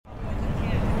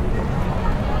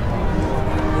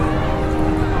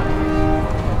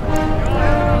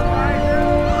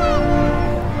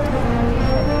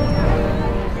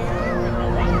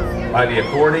by the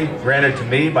authority granted to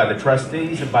me by the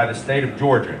trustees and by the state of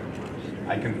Georgia,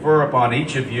 I confer upon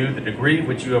each of you the degree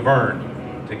which you have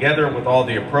earned, together with all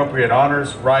the appropriate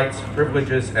honors, rights,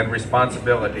 privileges, and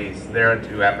responsibilities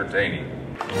thereunto appertaining.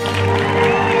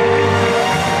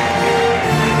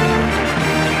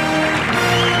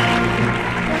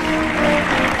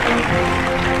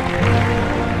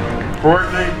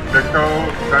 Courtney Nicole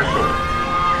Beshel.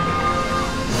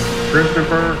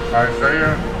 Christopher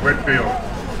Isaiah Whitfield.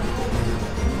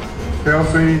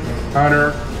 Kelsey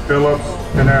Hunter Phillips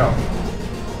Cannell.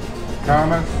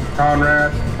 Thomas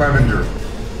Conrad Clevenger.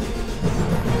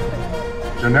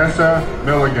 Janessa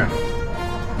Milligan.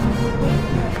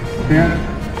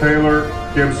 Kent Taylor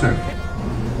Gibson.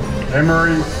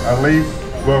 Emery Elise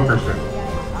Wilkerson.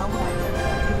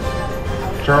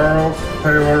 Charles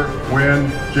Taylor Wynn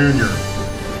Jr.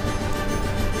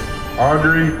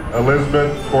 Audrey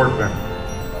Elizabeth Portman.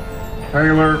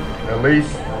 Taylor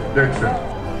Elise Dixon.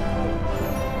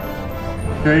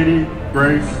 Katie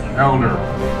Grace Elder.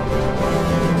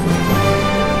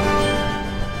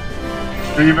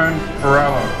 Stephen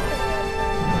Perello.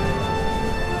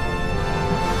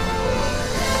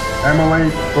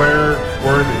 Emily Claire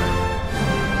Worthy.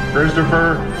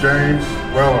 Christopher James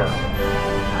Weller.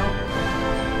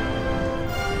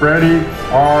 Freddie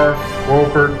R.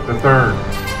 Wolford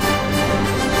III.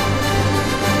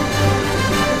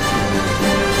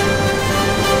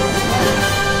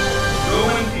 Go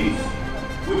in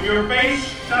peace, with your face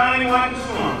shining like the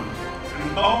sun,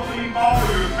 and boldly follow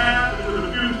your path into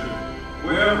the future,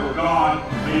 wherever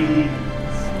God may lead you.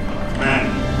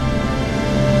 Amen.